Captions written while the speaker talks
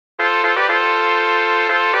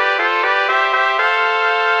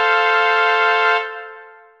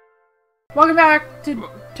Welcome back to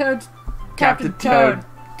Toad's Captain Toad.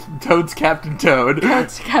 Toad's Captain Toad.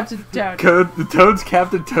 Toad's Captain Toad. Toad's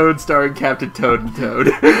Captain Toad starring Captain Toad and Toad.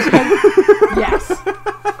 Yes.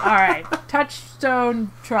 Alright.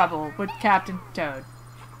 Touchstone Trouble with Captain Toad.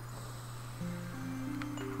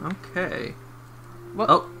 Okay. What?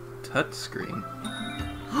 Oh, touchscreen.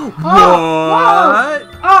 What? Whoa!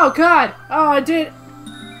 Oh, God. Oh, I did...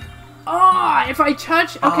 Oh, if I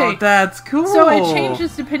touch... Okay. Oh, that's cool. So it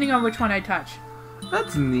changes depending on which one I touch.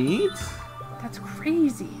 That's neat. That's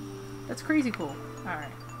crazy. That's crazy cool. Alright.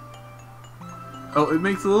 Oh, it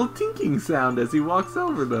makes a little tinking sound as he walks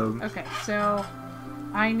over them. Okay, so...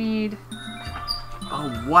 I need...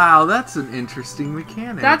 Oh, wow, that's an interesting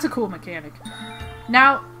mechanic. That's a cool mechanic.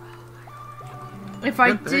 Now, if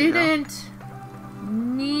I didn't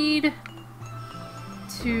need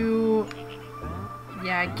to...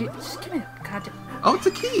 Yeah, just give me a goddamn... Oh, it's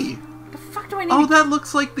a key! The fuck do I need? Oh, that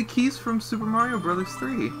looks like the keys from Super Mario Bros.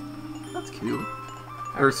 3. That's cute.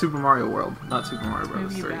 Or Super Mario World, not Super Mario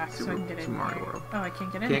Bros. 3. Back so I can get in Super Mario there. World. Oh, I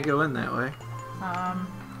can't get in. Can't go in that way.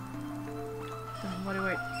 Then what do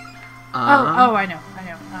I... Oh, I know.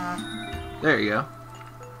 There you go.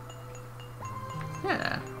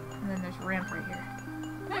 Yeah. And then there's a ramp right here.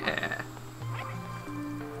 Yeah.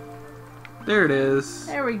 There it is.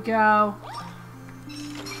 There we go.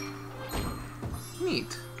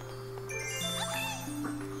 Neat.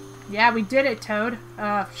 Yeah, we did it, Toad.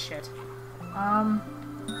 Oh, shit. Oh,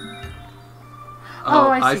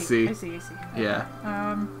 I see. I see. Yeah.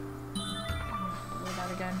 Roll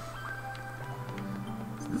that again.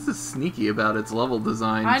 This is sneaky about its level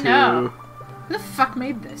design, I too. know. Who the fuck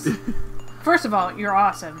made this? First of all, you're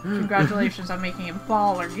awesome. Congratulations on making a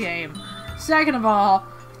baller game. Second of all,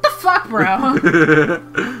 what the fuck, bro? What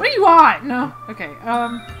do you want? No. Okay,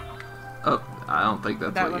 Oh, I don't think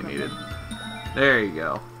that's that what you needed. There you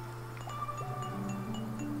go.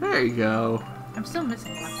 There you go. I'm still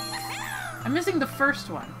missing one. I'm missing the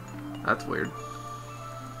first one. That's weird.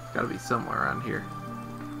 It's gotta be somewhere around here.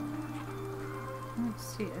 I don't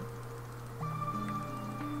see it.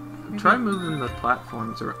 Try moving the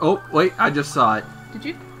platforms around. Oh, wait, I just saw it. Did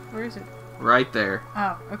you? Where is it? Right there.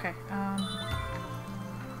 Oh, okay. Then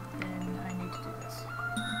I need to do this.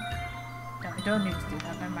 No, I don't need to do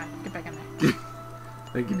that. Never mind. Get back in there. I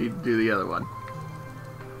think you need to do the other one.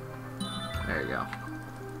 There you go.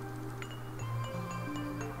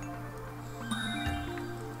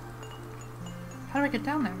 How do I get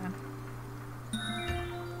down there, man? I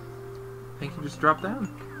think you just drop down.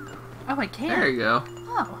 Oh, I can. There you go.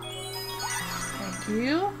 Oh. Thank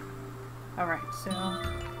you. Alright, so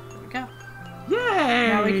there we go. Yay!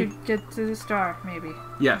 Now we could get to the star, maybe.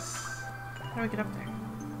 Yes. How do I get up there?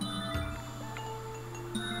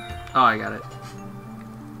 Oh, I got it.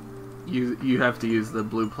 You have to use the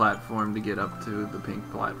blue platform to get up to the pink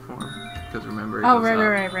platform. Because remember, it goes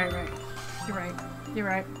up. Right. You're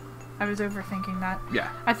right. I was overthinking that. Yeah.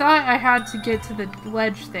 I thought I had to get to the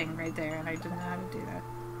ledge thing right there, and I didn't know how to do that.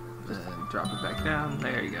 Then drop it back down.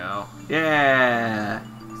 There you go. Yeah!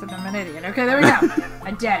 Except I'm an idiot. Okay, there we go.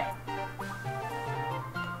 I did it.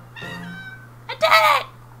 I did it!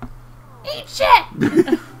 Eat shit!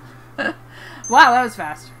 Wow, that was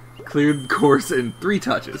fast. Cleared the course in 3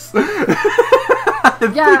 touches. I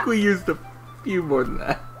think we used a few more than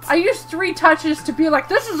that. I used 3 touches to be like,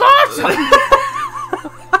 this is awesome!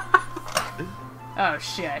 Oh,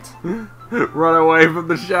 shit. Run away from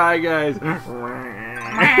the shy guys.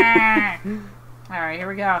 Alright, here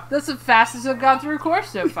we go. This is the fastest I've gone through a course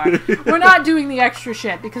so far. We're not doing the extra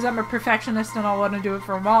shit because I'm a perfectionist and I want to do it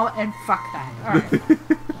for a while, and fuck that. Alright.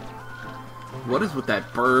 What is with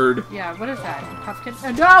that bird? Yeah, what is that? Puffkin?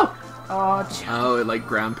 Oh, no! Oh, it like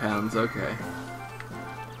ground pounds. Okay. Okay,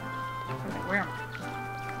 where am I?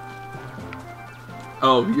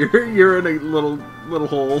 Oh, you're in a little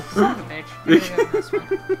hole. Son of a bitch. Here we go, this one.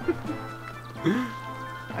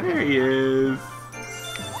 There he is.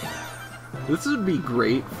 This would be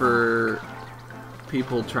great for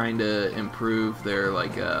people trying to improve their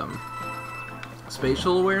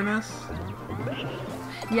spatial awareness.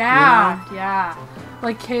 Yeah.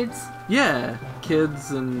 Like kids. Yeah,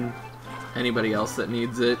 kids and anybody else that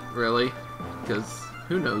needs it, really. Because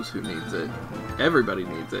who knows who needs it? Everybody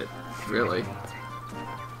needs it, really.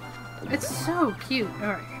 It's so cute.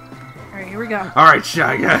 Alright, here we go. Alright,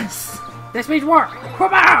 Shy Guys. This means war.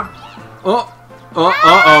 Kabam!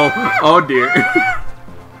 Oh dear.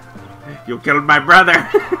 You killed my brother.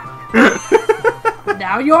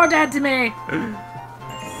 Now you're dead to me. Here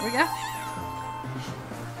we go.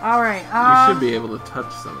 Alright, you should be able to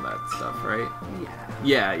touch some of that stuff, right?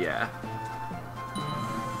 Yeah. Yeah.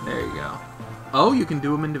 There you go. Oh, you can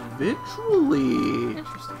do them individually.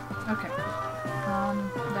 Interesting. Okay.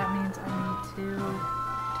 That means I need to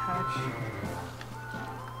touch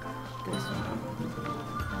this one.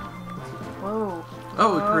 Whoa.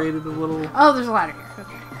 Oh, it created a little... Oh, there's a ladder here.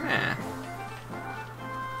 Okay. Yeah.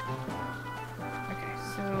 Okay,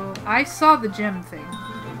 so I saw the gem thing.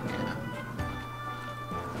 Yeah.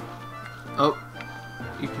 Oh,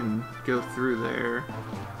 you can go through there.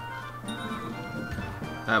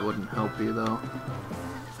 That wouldn't help you, though.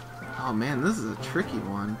 Oh, man, this is a tricky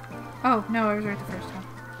one. Oh, no, I was right the first time.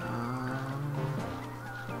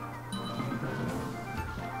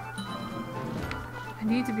 I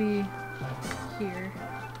need to be here.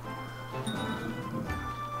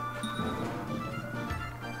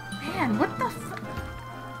 Man, what the fuck?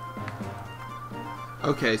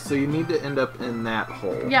 Okay, so you need to end up in that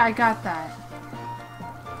hole. Yeah, I got that.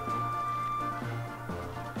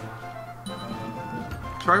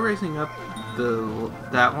 Try raising up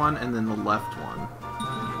that one and then the left one.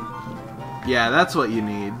 Yeah, that's what you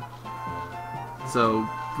need. So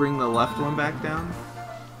bring the left one back down.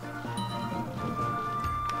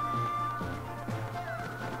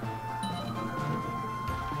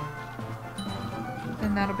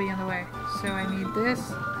 Then that'll be in the way. So I need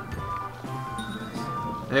this.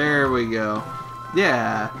 There we go.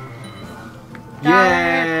 Yeah. Got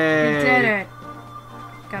Yay! it. You did it.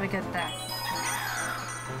 Gotta get that.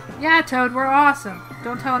 Yeah, Toad, we're awesome.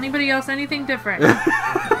 Don't tell anybody else anything different.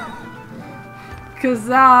 Because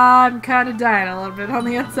I'm kind of dying a little bit on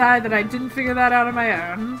the inside that I didn't figure that out on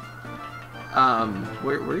my own.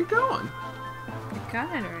 Where are you going? I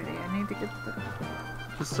got it already. I need to get the...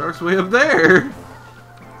 It starts way up there.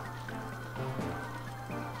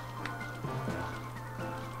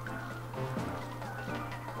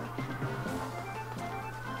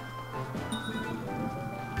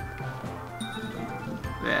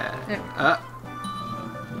 Yeah.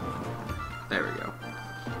 There we go.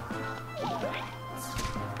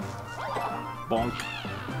 Bonk.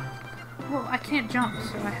 Well, I can't jump,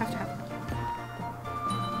 so I have to have...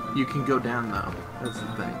 You can go down though. That's the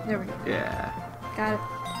thing. There we go. Yeah. Got it.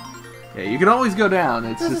 Yeah, you can always go down.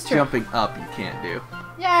 It's This is just true. jumping up you can't do.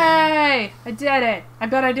 Yay! I did it! I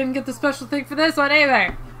bet I didn't get the special thing for this one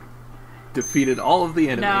either! Defeated all of the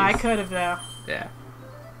enemies. No, I could have though. Yeah.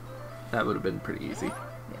 That would have been pretty easy.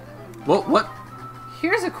 What?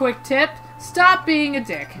 Here's a quick tip. Stop being a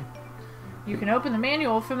dick. You can open the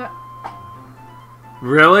manual from the...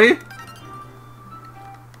 Really?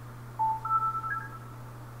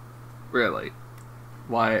 Really?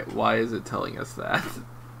 Why is it telling us that?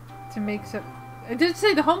 To make so... It did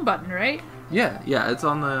say the home button, right? Yeah, it's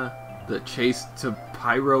on the Chase to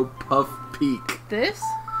Pyro Puff Peak This?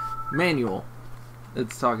 manual.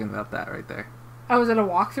 It's talking about that right there. Oh, is it a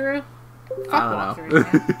walkthrough? Fuck I don't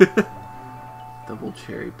walkthroughs, know. man. Double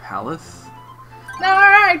Cherry Palace? No,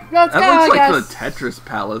 alright, let's go, That looks I like guess. the Tetris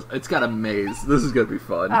Palace. It's got a maze. This is gonna be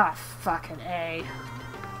fun. Ah, fucking A.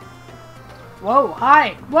 Whoa,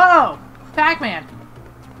 hi! Whoa! Pac-Man!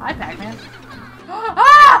 Hi, Pac-Man.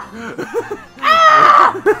 Ah!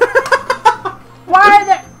 Ah! Why are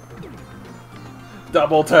there...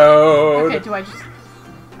 Double Toad! Okay, do I just...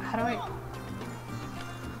 How do I...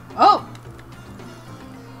 Oh!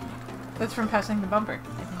 That's from passing the bumper.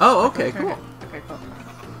 Oh, okay, cool. Okay, cool.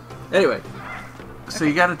 Anyway, so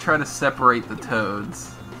you gotta try to separate the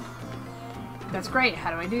toads. That's great.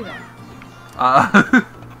 How do I do that?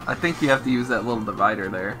 I think you have to use that little divider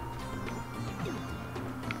there.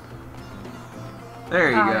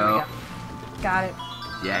 There you Oh, go. there we go. Got it.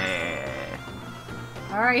 Yeah.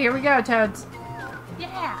 Alright, here we go, Toads.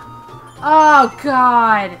 Yeah! Oh,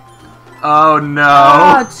 God! Oh, no.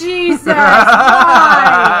 Oh, Jesus!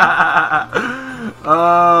 Why?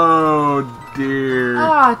 Oh, dear.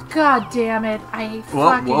 Oh, God damn it. I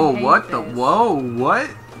fucking hate what this. the? Whoa, what?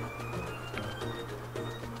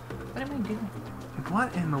 What am I doing?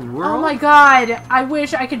 What in the world? Oh my God! I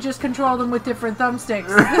wish I could just control them with different thumbsticks.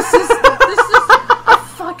 This is a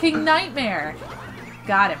fucking nightmare.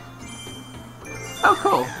 Got him. Oh,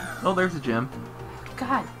 cool. Oh, there's a gem.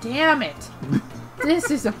 God damn it!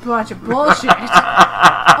 This is a bunch of bullshit.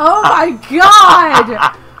 Oh my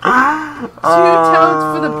God! 2 toads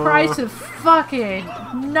for the price of fucking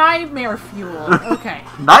nightmare fuel. Okay.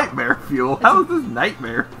 Nightmare fuel? How is this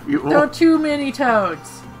nightmare fuel? There are too many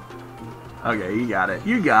toads. Okay, you got it.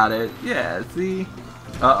 You got it. Yeah, see?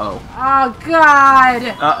 Uh-oh. Oh God!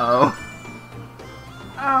 Uh-oh.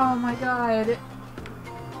 Oh my God.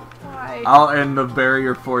 Why? Oh, and the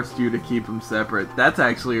barrier forced you to keep them separate. That's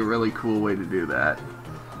actually a really cool way to do that.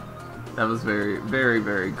 That was very, very,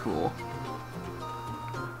 very cool.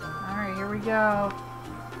 Alright, here we go.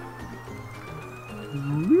 I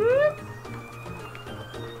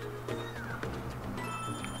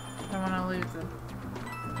don't want to lose them.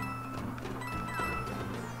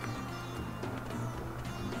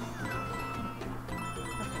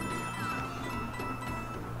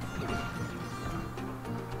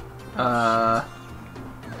 Oh!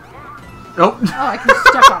 Oh, I can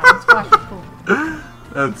step on it. Splash is cool.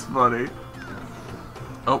 That's funny.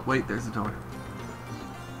 Oh, wait, there's a door.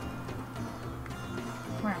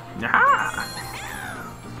 Where? Ah!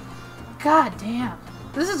 God damn.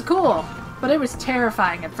 This is cool, but it was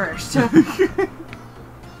terrifying at first. Okay,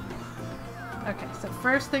 so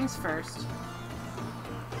first things first.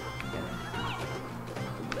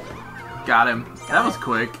 Got him. That was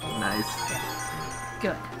quick. Nice.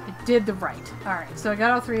 Good. It did the right. Alright, so I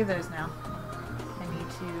got all 3 of those now. I need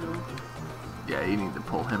to... Yeah, you need to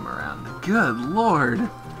pull him around. Good lord.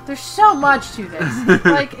 There's so much to this.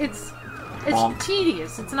 Like, it's Bonk.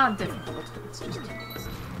 tedious. It's not difficult. It's just tedious.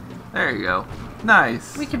 There you go.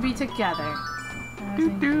 Nice. We could be together.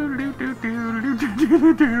 Do.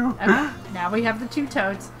 Okay, now we have the 2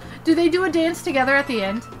 toads. Do they do a dance together at the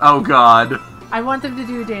end? Oh god. I want them to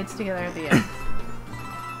do a dance together at the end.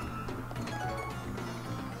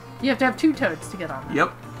 You have to have 2 toads to get on that.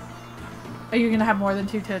 Yep. Are you gonna have more than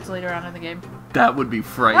 2 toads later on in the game? That would be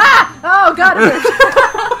frightening. Ah! Oh god!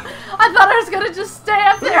 I thought I was gonna just stay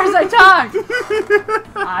up there as I talked.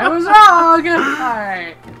 I was wrong. All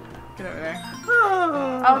right, get over there.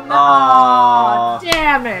 Oh no! Aww.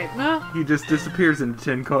 Damn it! No. He just disappears into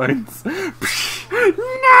 10 coins. No!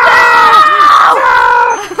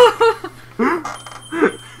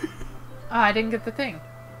 Oh, I didn't get the thing.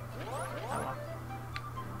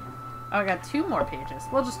 Oh, I got 2 more pages.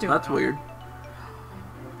 We'll just do it. That's weird.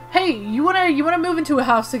 Hey, you wanna move into a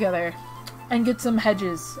house together and get some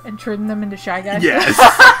hedges and turn them into Shy Guys? Yes.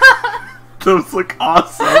 Those look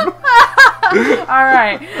awesome. All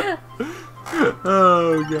right.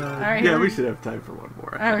 Oh god. All right, yeah, here we we- should have time for one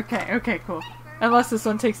more. I think. Okay, cool. Unless this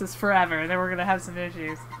one takes us forever, then we're gonna have some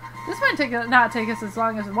issues. This might not take us as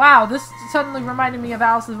long as... Wow, this suddenly reminded me of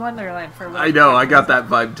Alice in Wonderland for a little I know, bit. I got that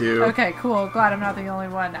vibe too. Okay, cool. Glad I'm not the only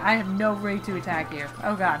one. I have no way to attack you.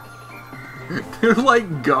 Oh god. They're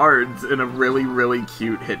like guards in a really, really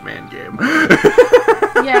cute Hitman game.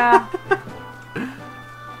 Yeah.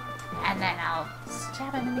 And then I'll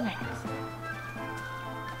stab him in the ass.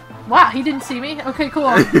 Wow, he didn't see me? Okay,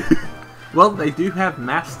 cool. Well, they do have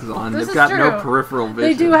masks on. This They've is got true. no peripheral vision.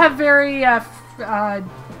 They do have very,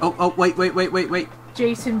 Oh, wait.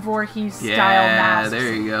 Jason Voorhees style Yeah, masks.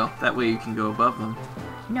 there you go. That way you can go above them.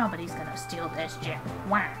 Nobody's gonna steal this gem.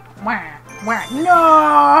 Wah, wah, wah.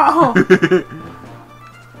 No!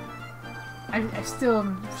 I still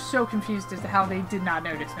am so confused as to how they did not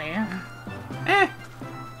notice me. Eh. I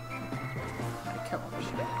kill him.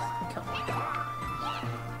 Kill him.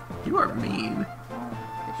 You are mean.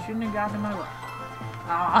 They shouldn't have gotten in my way.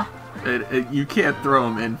 Ah. You can't throw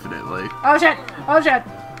them infinitely. Oh shit! Oh shit!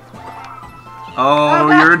 Oh,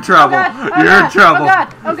 God. you're in trouble. Oh, God. Oh, You're God. in trouble. Oh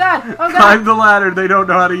god! Oh god! Oh god! Climb the ladder. They don't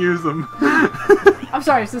know how to use them. I'm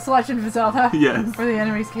sorry, is this Legend of Zelda? Yes. Where the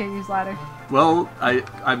enemies can't use ladder. Well,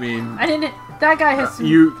 I mean, I didn't... That guy has some...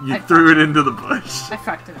 you I threw it into the bush. I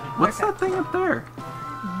fucked it up. What's Okay. that thing up there?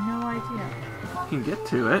 No idea. You can get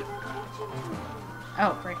to it.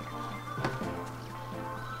 Oh, right here.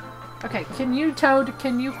 Okay, can you, Toad,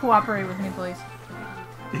 can you cooperate with me, please?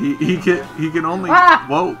 He can only. Ah!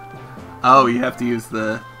 Whoa. Oh, you have to use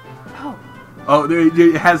the. Oh. Oh,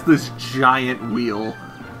 it has this giant wheel.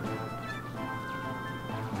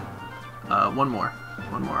 One more.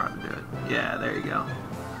 One more ought to do it. Yeah, there you go.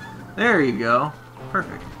 There you go.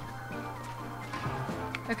 Perfect.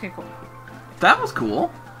 Okay, cool. That was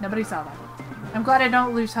cool. Nobody saw that. I'm glad I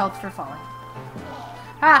don't lose health for falling.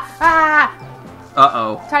 Ah! Ah!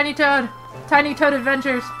 Uh-oh. Tiny Toad! Tiny Toad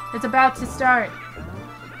Adventures! It's about to start!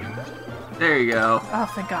 There you go. Oh,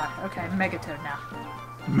 thank God. Okay, Mega Toad now.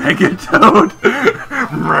 Megatoad.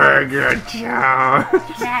 Megatoad.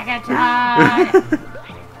 Mega Toad!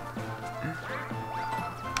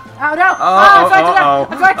 Oh no! Oh, I fucked it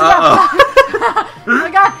up! I fucked it up! Oh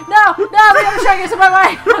my god! No! No! The other shark is in my way!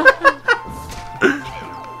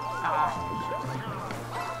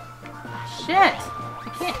 Shit! I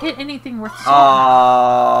can't hit anything worth shooting.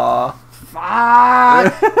 Aww.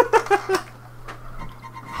 Fuck!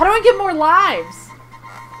 How do I get more lives?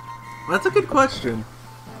 That's a good question.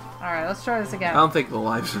 Alright, let's try this again. I don't think the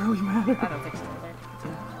lives really matter. I don't think so either.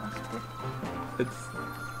 It's...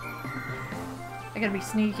 I gotta be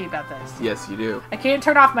sneaky about this. Yes, you do. I can't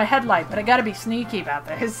turn off my headlight, but I gotta be sneaky about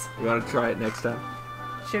this. You want to try it next time?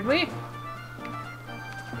 Should we?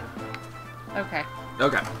 Okay.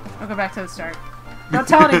 Okay. I'll go back to the start. Don't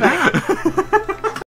tell anybody.